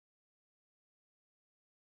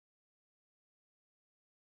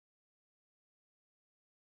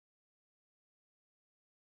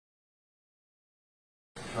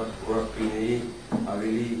շատ ուրախ կլինեի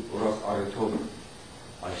ավելի ուրախ առիթով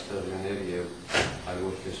այստեղ լինել եւ այլ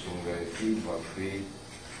ոչ թե Սումգայիթի, Բաքվի,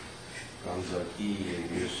 Գանձակի եւ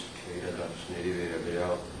մյուս իրադարձությունների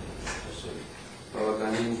վերաբերյալ ասել։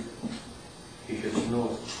 Բավականին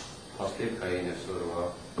հիշեցնող փաստեր կային այսօրվա,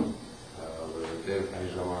 որովհետեւ այն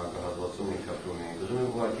ժամանակահատվածում մենք ապրում էինք։ Ուզում եմ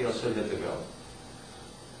ուղղակի ասել հետեւյալը։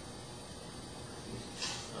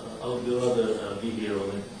 I would rather be here on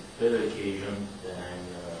a better occasion than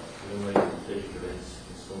commemorating tragic events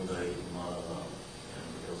in Sumgait, Karabakh, and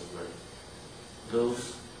elsewhere.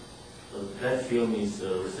 That film is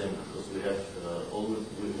resembled because we have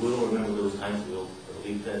we will remember those times. We'll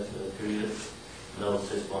leave that period without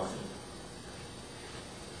responsibility.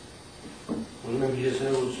 Ուզում եմ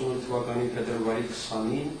հիշեցնել 88 թվականի փետրվարի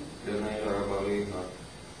 20-ին Լեռնային Ղարաբաղի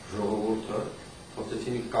ժողովուրդը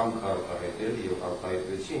փորձեցին կամք արտահայտել եւ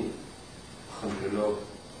արտահայտվեցին խնդրելով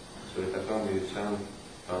սովետական միության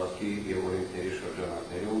տարածքի եւ օրենքների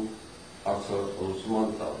շրջանակներում արձակուրդման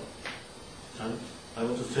տալ։ I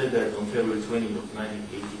want to say that on February 20 of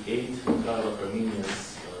 1988, Karabakh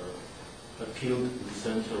Armenians appealed to the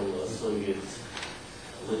Central Soviet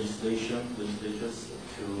legislatures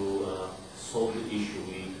to solve the issue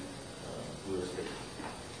we respect.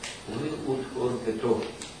 And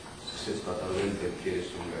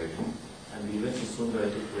the events in Sumgait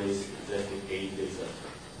took place exactly 8 days after.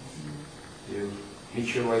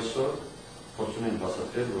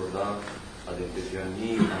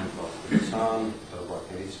 Azerbaijani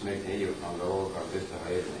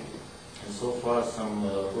And so far, some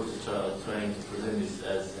reporters are trying to present this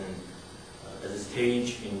as a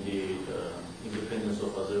stage in the independence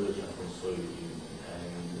of Azerbaijan from the Soviet Union,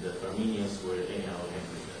 and that Armenians were anyhow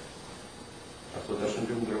handling that. It's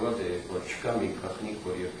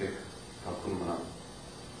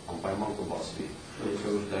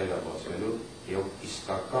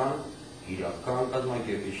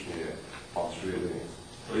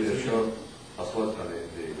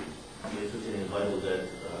written in the Bible that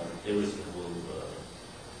everything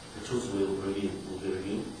the truth will be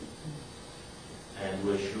revealed, and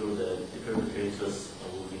we're sure that the perpetrators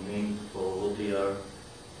will be named for what they are,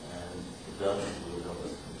 and that will help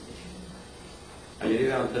us.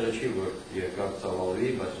 Aliyev անտարաչի, որ երկար ծավալվի,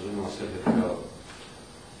 բայց ուզում ասել հետևյալը։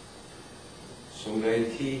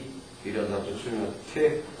 Սումգայիթի իրադարձությունը թե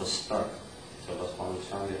հստակ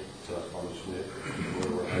ցեղասպանություններ,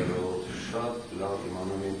 որ այլոց շատ լավ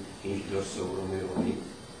իմանում են ինչ դրսևորումներ ունի,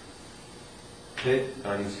 թե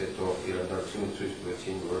դրանից հետո իրադարձությունը ցույց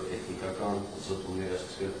տվեցին, որ էթնիկական զտումները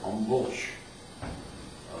սկսվել ամբողջ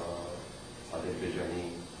Ադրբեջանի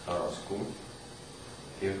տարածքում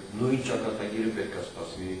եւ նույն ճակատագիրը պետք է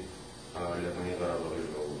սպասվի Լեռնային Ղարաբաղի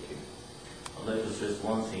ժողովրդին։ I'd like to stress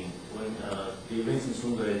one thing. When the events in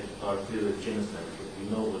Sumgait are clearly genocide, because we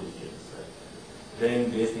know what is genocide,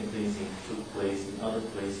 then the ethnic cleansing took place in other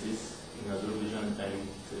places in Azerbaijan, and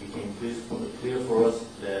it became clear for us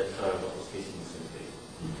that Karabakh was facing the same fate.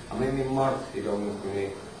 Ամեն մի մարդ իրավունք ունի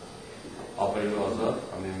ապրելու ազատ,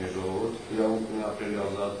 ամեն մի ժողովուրդ իրավունք ունի ապրելու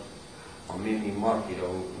ազատ, ամեն մի մարդ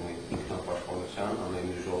իրավունք ունի ինքնապաշտպանության, ամեն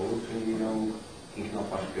մի ժողովուրդ ունի իրավունք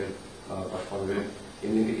ինքնապաշտպանվել, եւ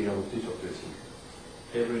մենք իրավունքից օգտվեցինք։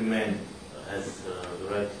 Every man has the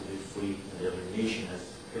right to be free, and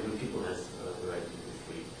every people has the right to be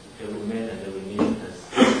free. Every man and every nation has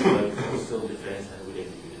the right to self-defense and with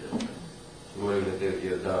individual. Որովհետեւ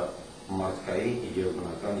դա մարդկային,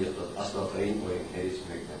 իդեոլոգիական եւ աստվածային օրենքներից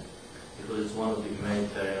մեկն է։ Because it's one of the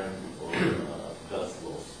humanitarian or God's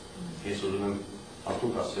laws. Ես ուզում եմ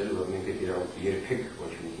հատուկ ասել, որ մենք այդ իրավունքը երբեք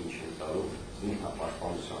ոչ մի ինչ չենք տալու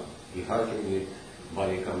ինքնապաշտպանության։ Իհարկե մեր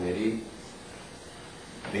բարեկամների,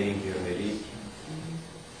 մեր ընկերների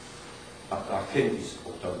արդեն իսկ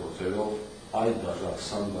օգտագործելով այդ դաժան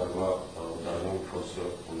 20 տարվա դաժան փորձը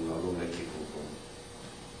ունենալու մեկի կողմում։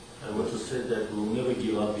 I want to say that we will never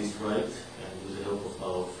give up this right, and with the help of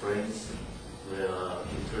our friends, we are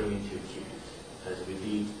determined to keep it, as we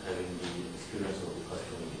did having the experience of the past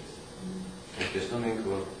 20 years. Տեսնում ենք,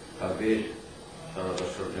 որ տարբեր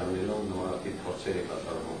տարածաշրջաններում նմանատիպ փորձեր է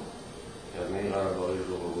կատարվում։ Լեռնային Ղարաբաղի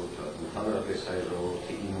ժողովուրդը, ընդհանրապես այլ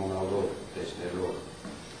ժողովրդի իմանալով, տեսնելով,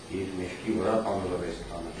 իր մեջքի վրա տանելով այս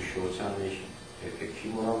կանը, հիշողության մեջ երբեք չի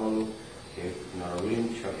մոռանալու եւ հնարավորին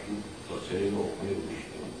չափի փորձերին օգնել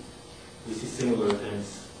ուրիշներին։ We see similar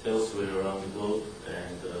attempts elsewhere around the globe,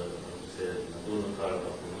 and I would say that Nagorno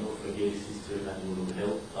Karabakh will never forget its history, and we will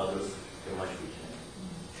help others as much we can.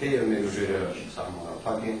 Թեև մեր ուժերը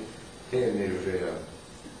սահմանափակ են, թեև մեր ուժերը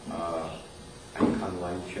այնքան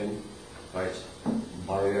լայն չեն, բայց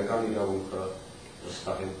բարոյական իրավունքը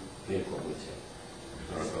վստահ են մեր կողմից է։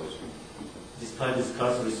 Շնորհակալություն։ despite the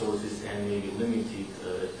scarce resources and maybe limited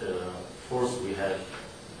force we have,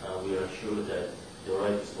 we are sure that the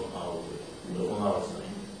right is on our side.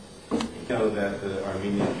 You know that the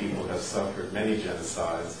Armenian people have suffered many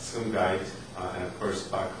genocides. Sumgait and of course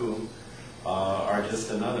Baku are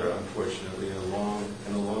just another, unfortunately, in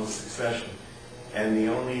a long succession. And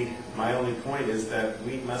my only point is that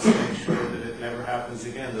we must make sure that it never happens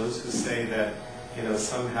again. Those who say that,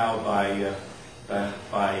 somehow by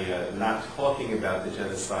not talking about the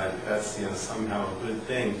genocide, that's somehow a good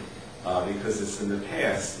thing because it's in the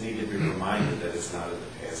past, need to be reminded that it's not in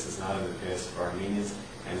the past. It's not in the past for Armenians,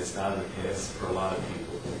 and it's not in the past for a lot of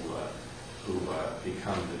people who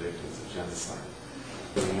become the victims of genocide.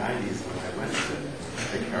 In the 90s, when I went to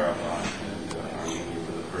Karabakh and Armenia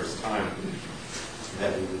for the first time,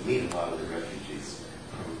 that we would meet a lot of the refugees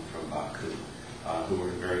from Baku who were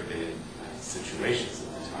in very bad situations at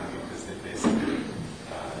the time because they basically,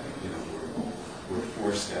 were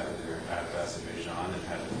forced out of Azerbaijan and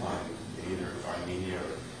had to find either Armenia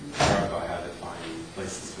or Karabakh had to find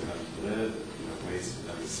places for them to live, ways for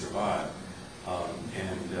them to survive,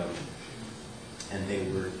 and they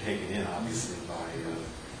were taken in obviously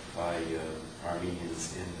by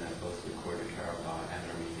Armenians in both Nagorno-Karabakh and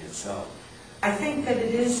Armenia itself. I think that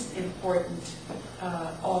it is important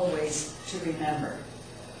always to remember.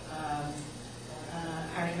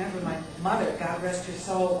 I remember my mother, God rest her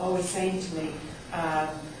soul, always saying to me,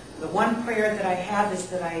 the one prayer that I have is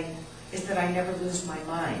that I never lose my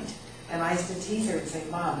mind. And I used to tease her and say,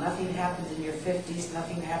 Mom, nothing happened in your 50s,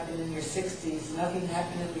 nothing happened in your 60s, nothing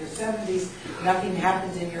happened in your 70s, nothing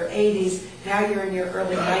happened in your 80s, now you're in your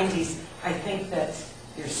early 90s. I think that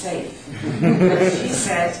you're safe. She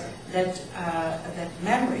said that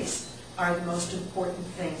memories are the most important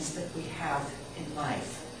things that we have in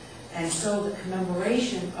life. And so the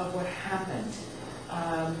commemoration of what happened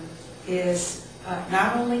is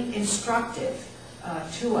not only instructive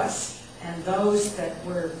to us and those that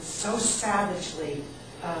were so savagely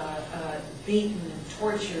beaten and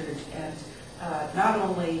tortured, and not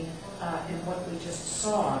only in what we just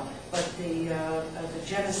saw, but the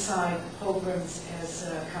genocide, pogroms, as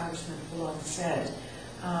Congressman Pallone said.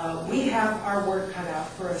 We have our work cut out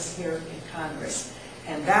for us here in Congress.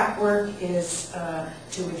 And that work is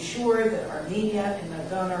to ensure that Armenia and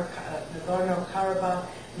Nagorno Karabakh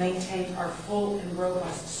maintain our full and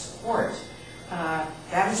robust support.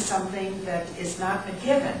 That is something that is not a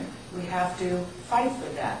given. We have to fight for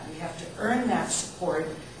that. We have to earn that support.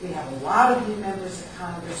 We have a lot of new members of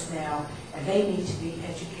Congress now, and they need to be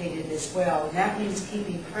educated as well. And that means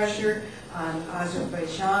keeping pressure on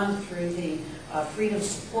Azerbaijan through the Freedom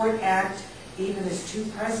Support Act, even as two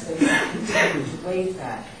presidents continue to waive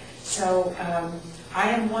that. So I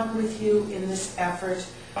am one with you in this effort.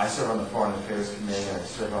 I serve on the Foreign Affairs Committee, and I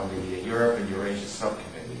serve on the Europe and Eurasia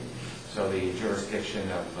Subcommittee. So the jurisdiction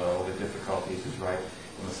of all the difficulties is right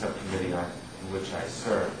in the subcommittee in which I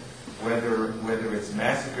serve. Whether it's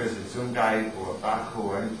massacres at Sumgait or Baku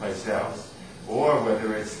or anyplace else, or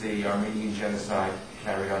whether it's the Armenian genocide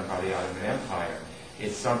carried on by the Ottoman Empire,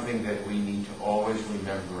 it's something that we need to always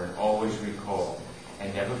remember and always recall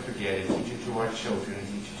and never forget, and teach it to our children and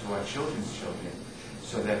teach it to our children's children,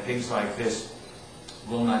 so that things like this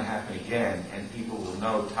will not happen again, and people will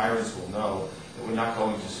know, tyrants will know, that we're not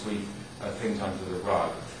going to sweep things under the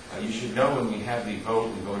rug. You should know when we have the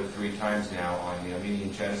vote, we voted 3 times now on the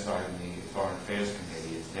Armenian genocide in the Foreign Affairs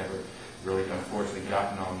Committee. It's never really, unfortunately,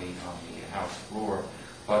 gotten on the House floor.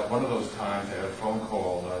 But one of those times I had a phone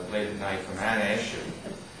call late at night from Eshoo,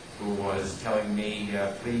 who was telling me,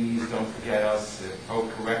 please don't forget us,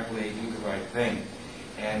 vote correctly, do the right thing.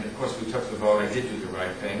 And of course we took the vote, I did do the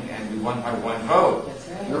right thing, and we won by 1 vote. That's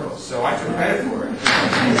right. So I took credit for it.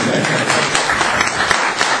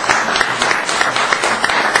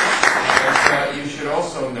 And, you should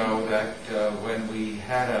also know that when we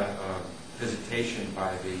had a visitation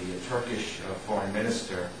by the Turkish foreign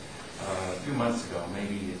minister, a few months ago,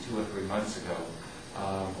 maybe 2 or 3 months ago,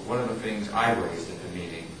 one of the things I raised at the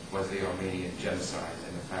meeting was the Armenian genocide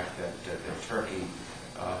and the fact that Turkey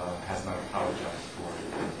has not apologized for it,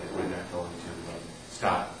 that we're not going to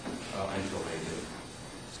stop until they do.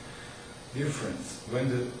 Dear friends, when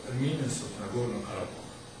the Armenians of Nagorno Karabakh,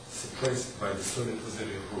 suppressed by the Soviet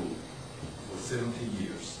Azerbaijani rule for 70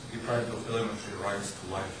 years, deprived of elementary rights to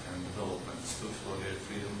life and development, stood for their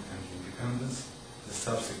freedom and independence, the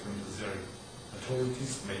subsequent Azeri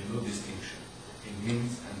authorities made no distinction in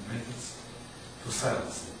means and methods to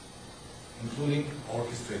silence them, including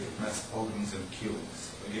orchestrated mass pogroms and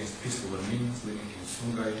killings against peaceful Armenians living in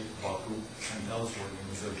Sumgait, Baku, and elsewhere in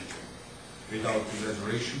Azerbaijan. Without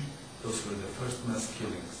exaggeration, those were the first mass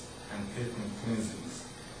killings and ethnic cleansings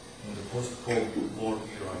in the post-Cold War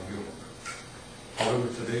era in Europe. However,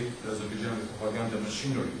 today, the Azerbaijani propaganda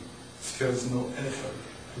machinery spares no effort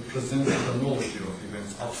to present the chronology of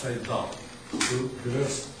events upside down, to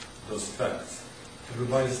reverse those facts, to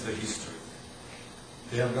revise the history.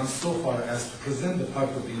 They have gone so far as to present the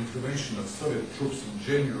fact of the intervention of Soviet troops in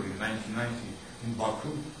January 1990 in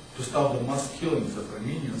Baku to stop the mass killings of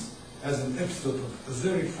Armenians as an episode of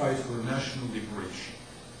Azeri fight for national liberation.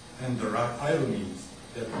 And the irony is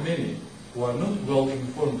that many who are not well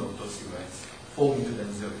informed of those events fall into the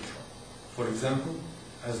Azeri trap. For example,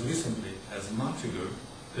 as recently as a month ago,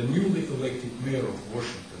 the newly elected mayor of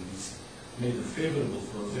Washington, D.C. made a favorable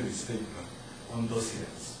for Azeri statement on those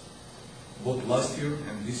events. Both last year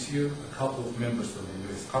and this year, a couple of members of the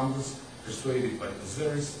U.S. Congress, persuaded by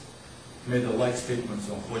Azeris, made alike statements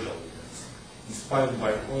on Khojaly events, inspired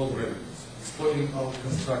by oil revenues, exploiting our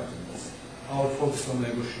constructiveness, our focus on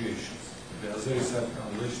negotiations. The Azeris have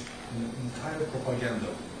unleashed an entire propaganda,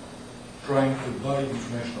 trying to buy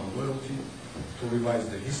international loyalty, to revise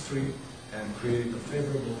the history, and create a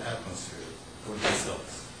favorable atmosphere for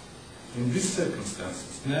themselves. In these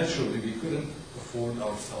circumstances, naturally, we couldn't afford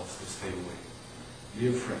ourselves to stay away.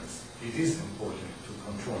 Dear friends, it is important to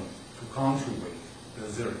confront, to counterweight the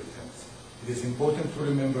Azeri events. It is important to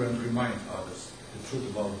remember and remind others the truth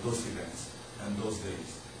about those events and those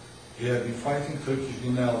days. We have been fighting Turkish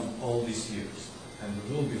denial all these years, and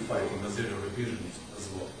we will be fighting Azeri revisionism as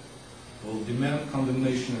well. We will demand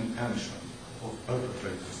condemnation and punishment of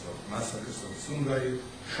perpetrators of massacres of Sumgait,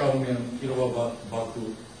 Eshoo,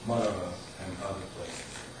 Baku, Marava, and other places.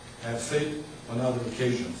 I have said on other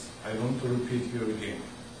occasions, I want to repeat here again,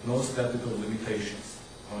 no statute of limitations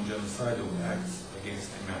on genocidal acts against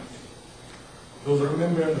humanity. We will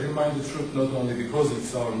remember and remind the truth not only because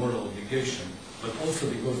it's our moral obligation, but also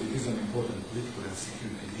because it is an important political and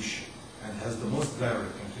security issue and has the most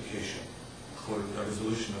direct implication for the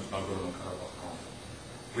resolution of Nagorno Karabakh conflict.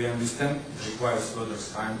 We understand it requires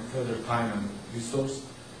further time and resource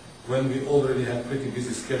when we already have pretty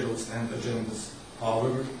busy schedules and agendas.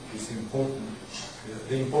 However, it's important.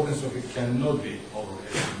 The importance of it cannot be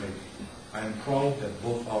overestimated. I am proud that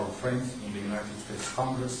both our friends in the United States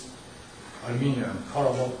Congress, Armenia and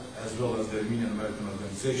Karabakh, as well as the Armenian American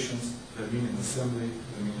organizations, the Armenian Assembly,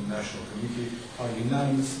 the Armenian National Committee, are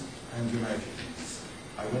unanimous and united in this.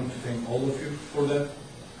 I want to thank all of you for that.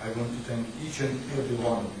 I want to thank each and every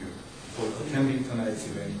one of you for attending tonight's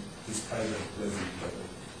event despite the pleasant weather.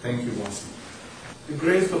 Thank you once more. The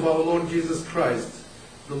grace of our Lord Jesus Christ,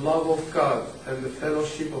 the love of God, and the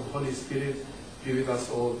fellowship of Holy Spirit be with us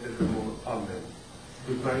all evermore. Amen.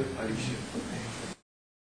 Good night, Aliyev.